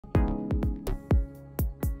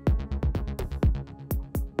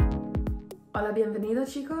Hola, bienvenido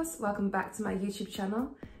chicos, welcome back to my YouTube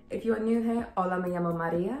channel. If you are new here, hola, me llamo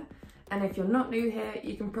Maria. And if you're not new here,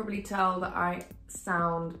 you can probably tell that I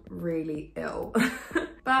sound really ill.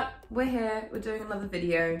 But we're here, we're doing another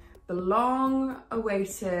video. The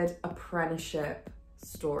long-awaited apprenticeship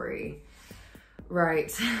story.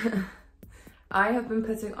 Right. I have been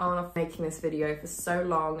putting on making this video for so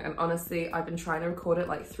long, and honestly, I've been trying to record it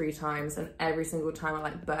like 3 times, and every single time I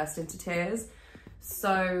like burst into tears.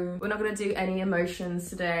 So we're not gonna do any emotions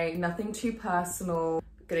today, nothing too personal.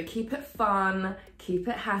 Gonna keep it fun, keep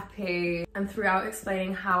it happy, and throughout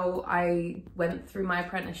explaining how I went through my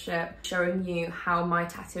apprenticeship, showing you how my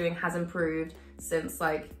tattooing has improved since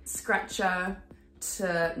like scratcher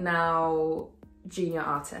to now junior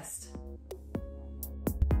artist.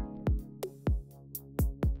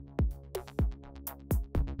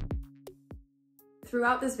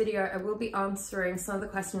 Throughout this video, I will be answering some of the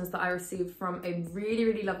questions that I received from a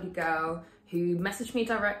really lovely girl who messaged me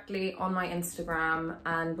directly on my Instagram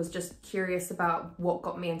and was just curious about what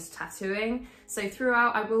got me into tattooing. So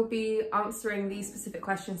throughout, I will be answering these specific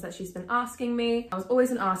questions that she's been asking me. I was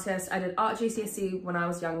always an artist. I did art GCSE when I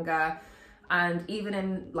was younger. And even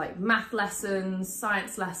in like math lessons,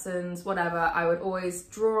 science lessons, whatever, I would always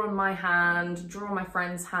draw on my hand, draw on my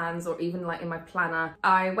friends' hands, or even like in my planner.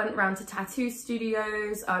 I went around to tattoo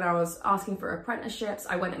studios and I was asking for apprenticeships.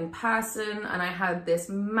 I went in person and I had this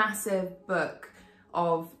massive book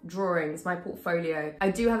of drawings, my portfolio.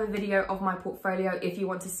 I do have a video of my portfolio if you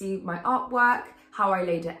want to see my artwork, how I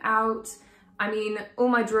laid it out. I mean, all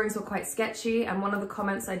my drawings were quite sketchy, and one of the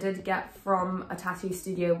comments I did get from a tattoo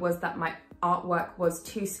studio was that my artwork was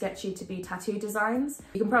too sketchy to be tattoo designs.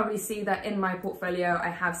 You can probably see that in my portfolio I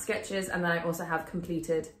have sketches and then I also have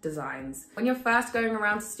completed designs. When you're first going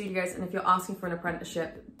around to studios and if you're asking for an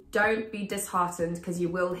apprenticeship, don't be disheartened because you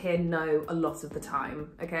will hear no a lot of the time,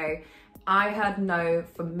 okay? I heard no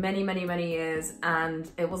for many years, and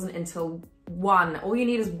it wasn't until all you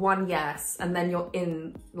need is one yes, and then you're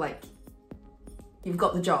in, like, you've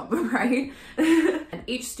got the job, right? And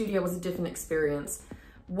each studio was a different experience.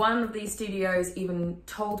 One of these studios even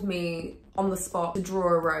told me on the spot to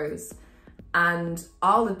draw a rose. And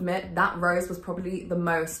I'll admit that rose was probably the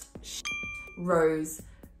most rose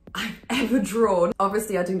I've ever drawn.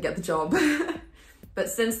 Obviously I didn't get the job. But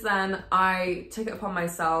since then, I took it upon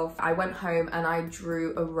myself. I went home and I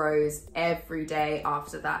drew a rose every day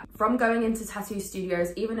after that. From going into tattoo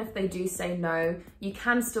studios, even if they do say no, you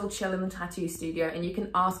can still chill in the tattoo studio and you can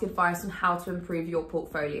ask advice on how to improve your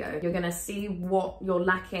portfolio. You're gonna see what you're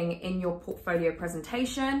lacking in your portfolio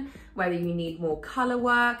presentation, whether you need more color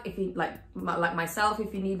work, if you, like myself,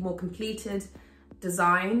 if you need more completed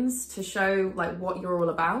designs to show like what you're all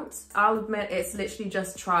about. I'll admit it's literally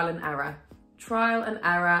just trial and error. Trial and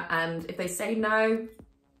error, and if they say no,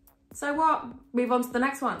 so what? Move on to the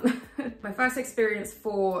next one. My first experience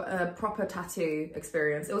for a proper tattoo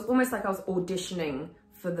experience, it was almost like I was auditioning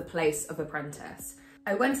for the place of apprentice.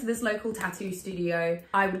 I went to this local tattoo studio.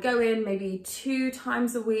 I would go in maybe 2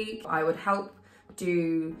 times a week. I would help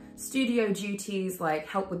do studio duties, like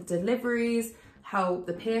help with deliveries, help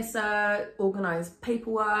the piercer, organize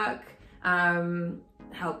paperwork,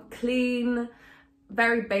 help clean,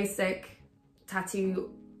 very basic tattoo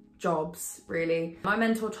jobs, really. My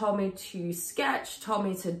mentor told me to sketch, told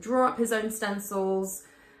me to draw up his own stencils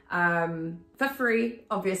for free,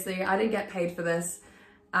 obviously. I didn't get paid for this,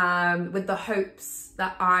 with the hopes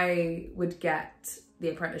that I would get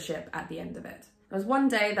the apprenticeship at the end of it. There was one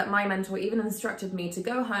day that my mentor even instructed me to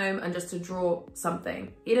go home and just to draw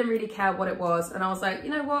something. He didn't really care what it was, and I was like, you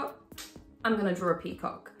know what? I'm gonna draw a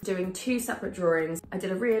peacock. Doing 2 separate drawings. I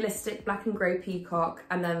did a realistic black and grey peacock,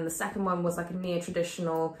 and then the second one was like a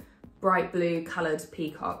neo-traditional bright blue coloured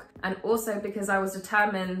peacock. And also because I was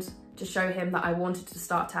determined to show him that I wanted to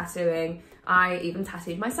start tattooing, I even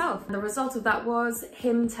tattooed myself. And the result of that was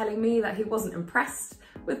him telling me that he wasn't impressed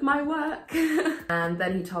with my work. And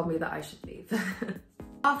then he told me that I should leave.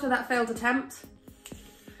 After that failed attempt,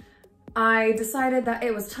 I decided that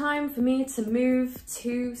it was time for me to move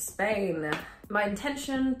to Spain. My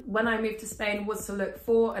intention when I moved to Spain was to look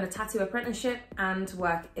for a tattoo apprenticeship and to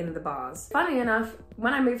work in the bars. Funny enough,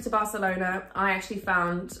 when I moved to Barcelona, I actually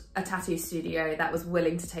found a tattoo studio that was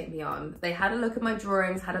willing to take me on. They had a look at my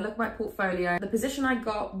drawings, had a look at my portfolio. The position I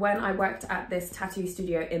got when I worked at this tattoo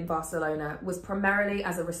studio in Barcelona was primarily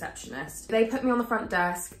as a receptionist. They put me on the front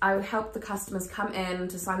desk. I would help the customers come in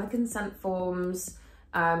to sign the consent forms,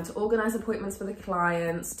 to organise appointments for the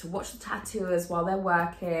clients, to watch the tattooers while they're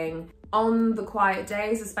working. On the quiet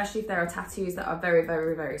days, especially if there are tattoos that are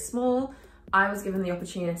very small, I was given the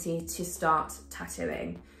opportunity to start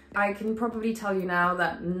tattooing. I can probably tell you now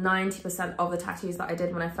that 90% of the tattoos that I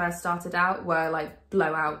did when I first started out were like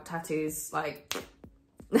blowout tattoos, like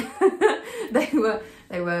they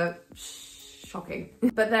were shocking.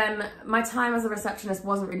 But then my time as a receptionist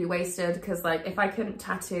wasn't really wasted, because like if I couldn't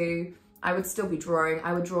tattoo, I would still be drawing.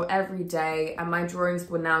 I would draw every day, and my drawings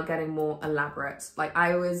were now getting more elaborate. Like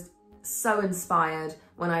I was so inspired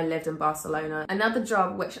when I lived in Barcelona. Another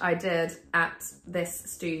job which I did at this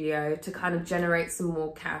studio to kind of generate some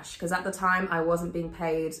more cash, because at the time I wasn't being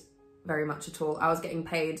paid very much at all. I was getting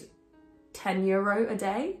paid €10 a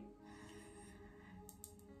day.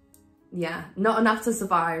 Yeah, not enough to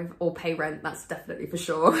survive or pay rent, that's definitely for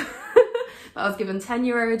sure. But I was given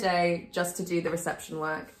 €10 a day just to do the reception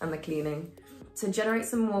work and the cleaning. To generate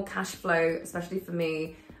some more cash flow, especially for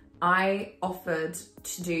me, I offered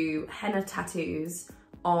to do henna tattoos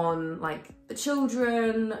on like the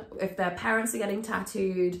children, if their parents are getting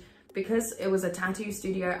tattooed. Because it was a tattoo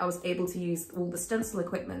studio, I was able to use all the stencil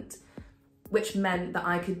equipment, which meant that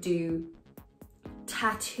I could do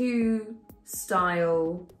tattoo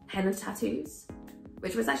style henna tattoos,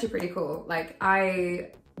 which was actually pretty cool. Like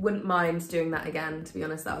I wouldn't mind doing that again, to be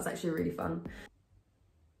honest. That was actually really fun.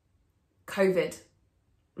 COVID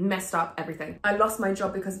messed up everything. I lost my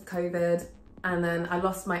job because of COVID, and then I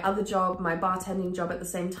lost my other job, my bartending job, at the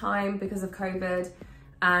same time because of COVID.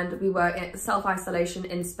 And we were in self-isolation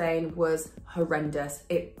in Spain was horrendous.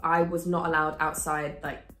 I was not allowed outside,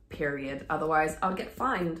 like, period. Otherwise I would get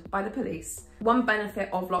fined by the police. One benefit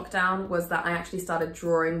of lockdown was that I actually started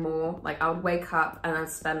drawing more. Like I would wake up and I'd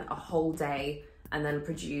spend a whole day and then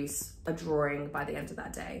produce a drawing by the end of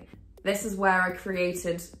that day. This is where I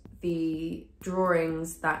created the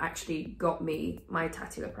drawings that actually got me my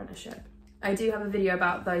tattoo apprenticeship. I do have a video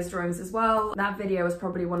about those drawings as well. That video was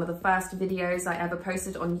probably one of the first videos I ever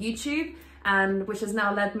posted on YouTube, and which has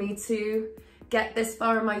now led me to get this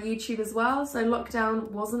far in my YouTube as well. So lockdown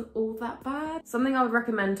wasn't all that bad. Something I would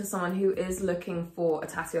recommend to someone who is looking for a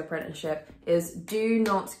tattoo apprenticeship is do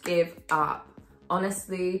not give up.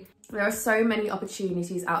 Honestly, there are so many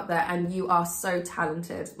opportunities out there and you are so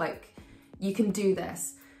talented. Like, you can do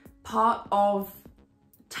this. Part of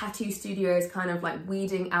tattoo studios kind of like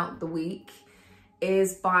weeding out the weak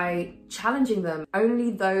is by challenging them.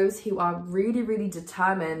 Only those who are really, really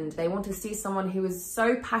determined, they want to see someone who is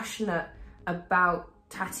so passionate about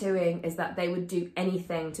tattooing, is that they would do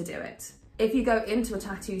anything to do it. If you go into a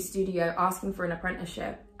tattoo studio asking for an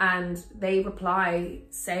apprenticeship and they reply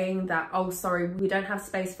saying that, oh, sorry, we don't have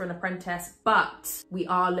space for an apprentice, but we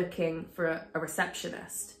are looking for a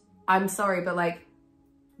receptionist. I'm sorry, but like,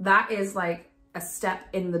 that is like a step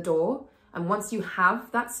in the door. And once you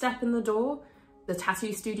have that step in the door, the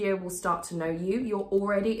tattoo studio will start to know you. You're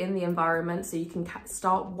already in the environment, so you can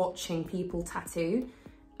start watching people tattoo,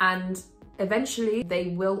 and eventually they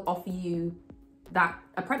will offer you that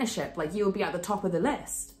apprenticeship. Like, you'll be at the top of the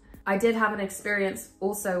list. I did have an experience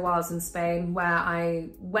also while I was in Spain where I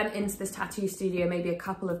went into this tattoo studio maybe a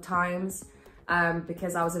couple of times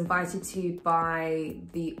because I was invited to by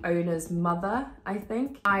the owner's mother, I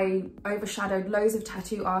think. I overshadowed loads of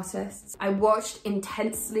tattoo artists. I watched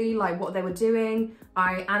intensely like what they were doing.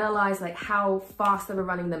 I analysed like how fast they were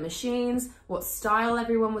running the machines, what style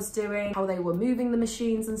everyone was doing, how they were moving the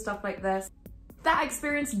machines and stuff like this. That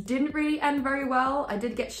experience didn't really end very well. I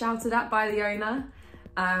did get shouted at by the owner.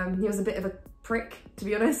 He was a bit of a prick, to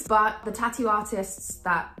be honest, but the tattoo artists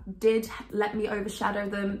that did let me overshadow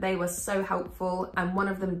them, they were so helpful, and one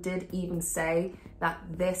of them did even say that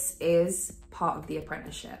this is part of the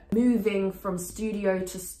apprenticeship. Moving from studio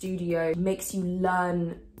to studio makes you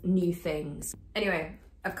learn new things. Anyway,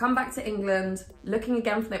 I've come back to England, looking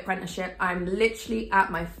again for the apprenticeship. I'm literally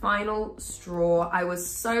at my final straw. I was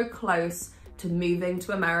so close to moving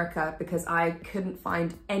to America because I couldn't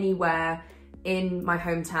find anywhere in my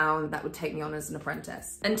hometown that would take me on as an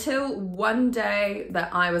apprentice. Until one day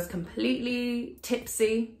that I was completely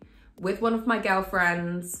tipsy with one of my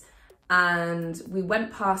girlfriends, and we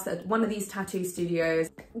went past one of these tattoo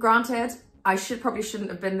studios. Granted, I probably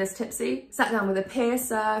shouldn't have been this tipsy. Sat down with a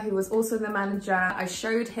piercer who was also the manager. I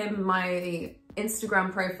showed him my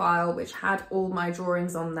Instagram profile, which had all my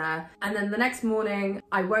drawings on there. And then the next morning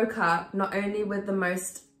I woke up not only with the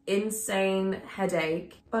most insane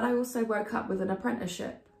headache, but I also woke up with an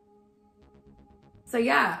apprenticeship. So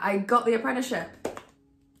yeah, I got the apprenticeship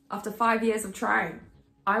after 5 years of trying.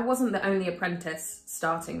 I wasn't the only apprentice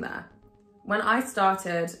starting there. When I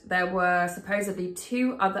started, there were supposedly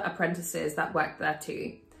 2 other apprentices that worked there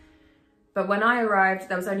too. But when I arrived,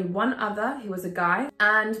 there was only one other, who was a guy,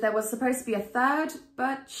 and there was supposed to be a third,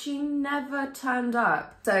 but she never turned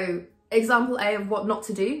up. So example A of what not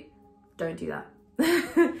to do, don't do that.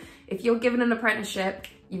 If you're given an apprenticeship,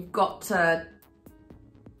 you've got to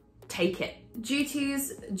take it.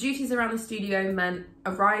 Duties around the studio meant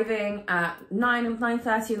arriving at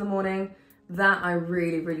 9:30 in the morning. That I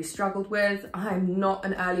really struggled with. I'm not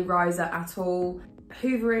an early riser at all.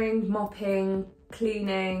 Hoovering, mopping,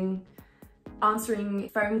 cleaning, answering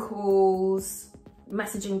phone calls,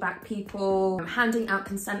 messaging back people, handing out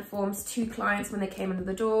consent forms to clients when they came into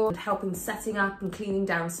the door, helping setting up and cleaning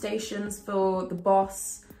down stations for the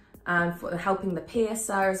boss, and for helping the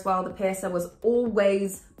piercer as well. The piercer was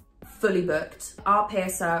always fully booked. Our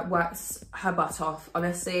piercer works her butt off,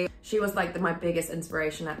 honestly. She was like my biggest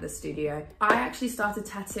inspiration at the studio. I actually started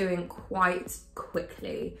tattooing quite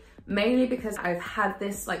quickly, mainly because I've had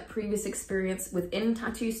this like previous experience within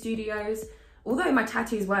tattoo studios. Although my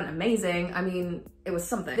tattoos weren't amazing, I mean, it was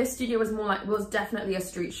something. This studio was more like, was definitely a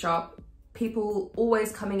street shop. People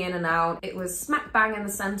always coming in and out. It was smack bang in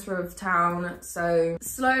the center of town. So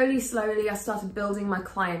slowly, I started building my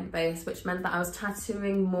client base, which meant that I was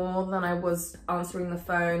tattooing more than I was answering the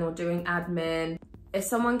phone or doing admin. If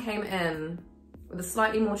someone came in with a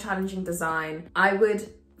slightly more challenging design, I would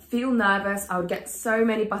feel nervous. I would get so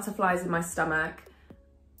many butterflies in my stomach,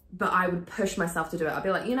 but I would push myself to do it. I'd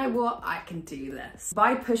be like, you know what, I can do this.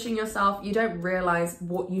 By pushing yourself, you don't realize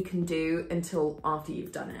what you can do until after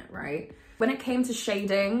you've done it, right? When it came to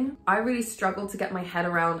shading, I really struggled to get my head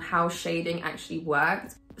around how shading actually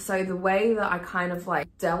worked. So the way that I kind of like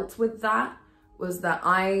dealt with that was that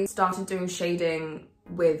I started doing shading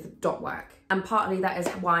with dot work. And partly that is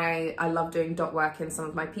why I love doing dot work in some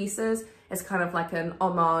of my pieces. It's kind of like an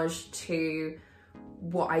homage to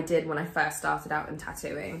what I did when I first started out in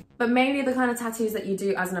tattooing. But mainly the kind of tattoos that you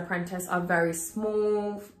do as an apprentice are very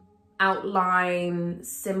small, outline,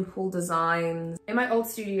 simple designs. In my old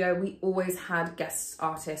studio, we always had guest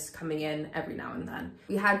artists coming in every now and then.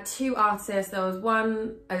 We had two artists. There was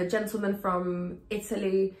one, a gentleman from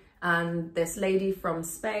Italy, and this lady from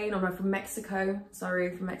Spain, or no, from Mexico,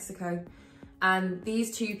 sorry, from Mexico. And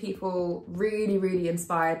these two people really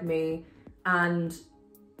inspired me and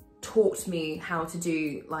taught me how to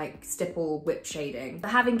do like stipple whip shading.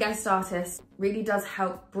 But having guest artists really does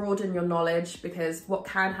help broaden your knowledge, because what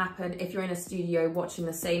can happen if you're in a studio watching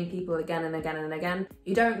the same people again and again and again,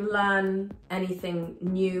 you don't learn anything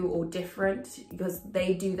new or different because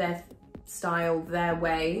they do their style their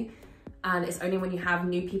way. And it's only when you have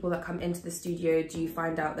new people that come into the studio do you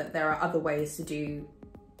find out that there are other ways to do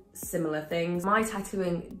similar things. My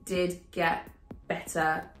tattooing did get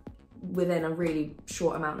better within a really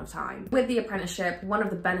short amount of time. With the apprenticeship, one of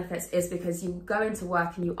the benefits is because you go into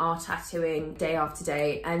work and you are tattooing day after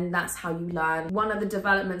day, and that's how you learn. One of the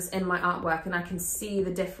developments in my artwork, and I can see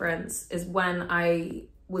the difference, is when I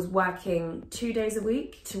was working 2 days a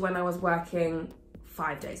week to when I was working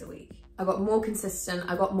 5 days a week. I got more consistent,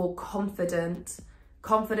 I got more confident.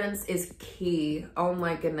 Confidence is key, oh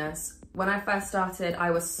my goodness. When I first started,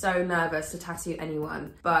 I was so nervous to tattoo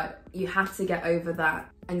anyone, but you have to get over that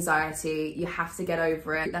anxiety, you have to get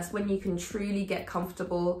over it. That's when you can truly get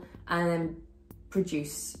comfortable and then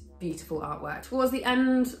produce beautiful artwork. Towards the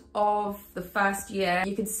end of the first year,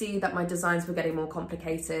 you could see that my designs were getting more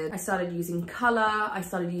complicated. I started using color, I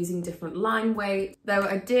started using different line weight. Though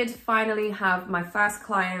I did finally have my first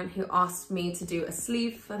client who asked me to do a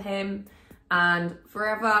sleeve for him. And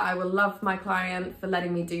forever, I will love my client for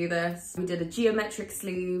letting me do this. We did a geometric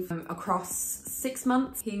sleeve across 6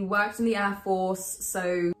 months. He worked in the Air Force,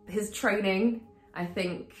 so his training, I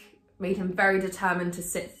think, made him very determined to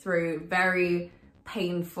sit through very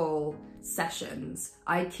painful sessions.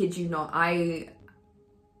 I kid you not, I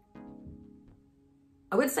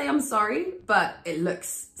would say I'm sorry, but it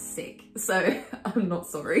looks sick, so I'm not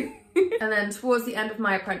sorry. And then towards the end of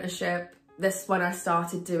my apprenticeship, this is when I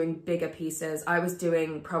started doing bigger pieces. I was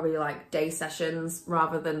doing probably like day sessions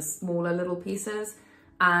rather than smaller little pieces.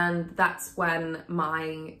 And that's when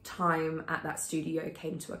my time at that studio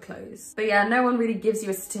came to a close. But yeah, no one really gives you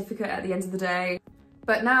a certificate at the end of the day.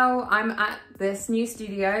 But now I'm at this new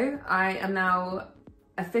studio. I am now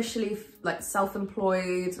officially like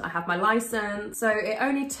self-employed. I have my license. So it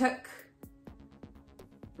only took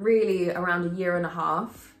really around 1.5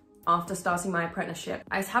 years after starting my apprenticeship.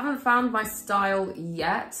 I haven't found my style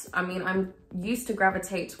yet. I mean, I'm used to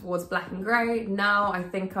gravitate towards black and grey. Now I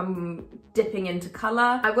think I'm dipping into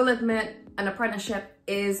colour. I will admit, an apprenticeship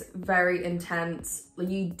is very intense.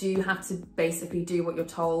 You do have to basically do what you're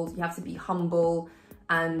told. You have to be humble,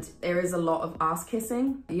 and there is a lot of ass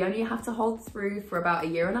kissing. You only have to hold through for about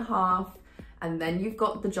 1.5 years, and then you've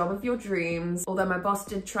got the job of your dreams. Although my boss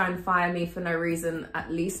did try and fire me for no reason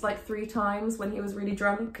at least like 3 times when he was really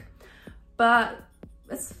drunk. But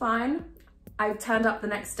it's fine. I turned up the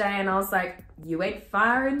next day and I was like, you ain't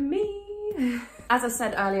firing me. As I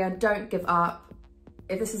said earlier, don't give up.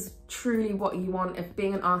 If this is truly what you want, if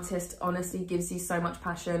being an artist honestly gives you so much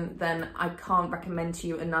passion, then I can't recommend to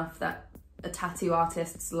you enough that a tattoo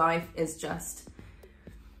artist's life is just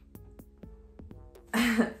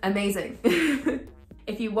amazing.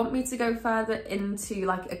 If you want me to go further into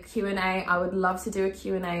like a Q&A, I would love to do a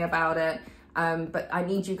Q&A about it. But I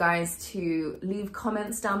need you guys to leave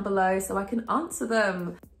comments down below so I can answer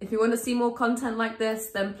them. If you want to see more content like this,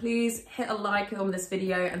 then please hit a like on this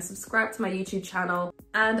video and subscribe to my YouTube channel.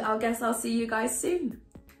 And I guess I'll see you guys soon.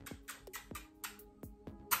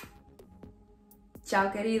 Ciao,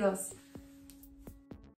 queridos.